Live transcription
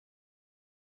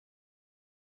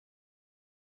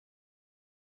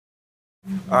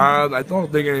I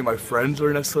don't think any of my friends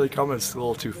are necessarily coming. It's a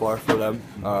little too far for them.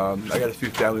 I got a few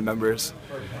family members.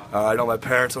 I know my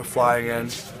parents are flying in,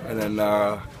 and then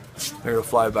they're gonna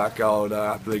fly back out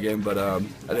after the game. But I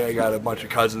think I got a bunch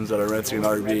of cousins that are renting an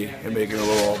RV and making a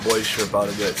little boys trip out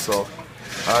of it. So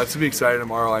it's gonna be exciting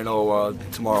tomorrow. I know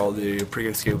tomorrow the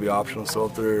pregame skate will be optional. So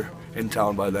if they're in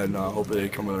town by then, hopefully they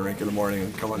come to the rink in the morning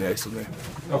and come on the ice with me.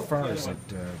 How far is it?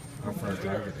 How far a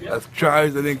drive is it? I've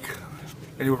tried, I think,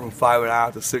 anywhere from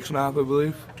 5.5 to 6.5, I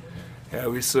believe. Yeah,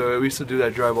 we used to do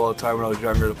that drive all the time when I was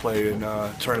younger to play in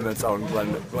tournaments out in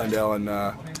Glendale and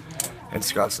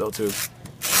Scottsdale too.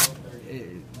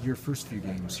 Your first few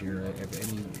games here,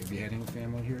 have you had any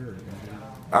family here?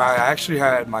 I actually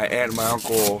had my aunt and my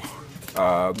uncle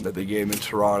at the game in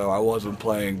Toronto. I wasn't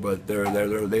playing, but they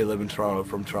live in Toronto,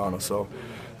 from Toronto, so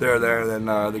they're there. And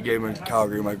then the game in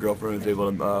Calgary, my girlfriend was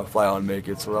able to fly out and make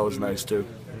it, so that was nice too.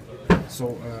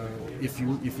 So if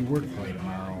you were to play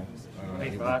tomorrow,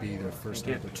 it would be the first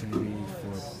opportunity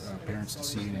for parents to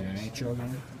see an NHL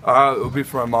game? It would be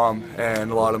for my mom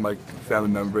and a lot of my family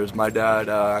members. My dad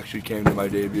actually came to my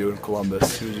debut in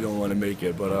Columbus. He was the only one to make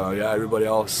it, but yeah, everybody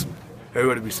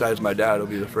besides my dad will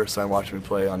be the first time watching me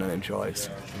play on an NHL ice.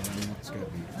 It's got to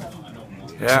be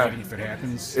Yeah, if it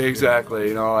happens.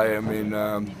 exactly. I mean,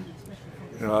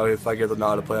 if I get the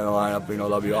nod to play on the lineup,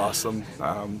 that'll be awesome.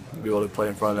 Be able to play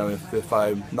in front of them. If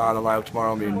I'm not on the lineup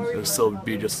tomorrow, I mean, it'll still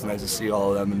be just as nice to see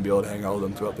all of them and be able to hang out with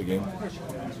them throughout the game.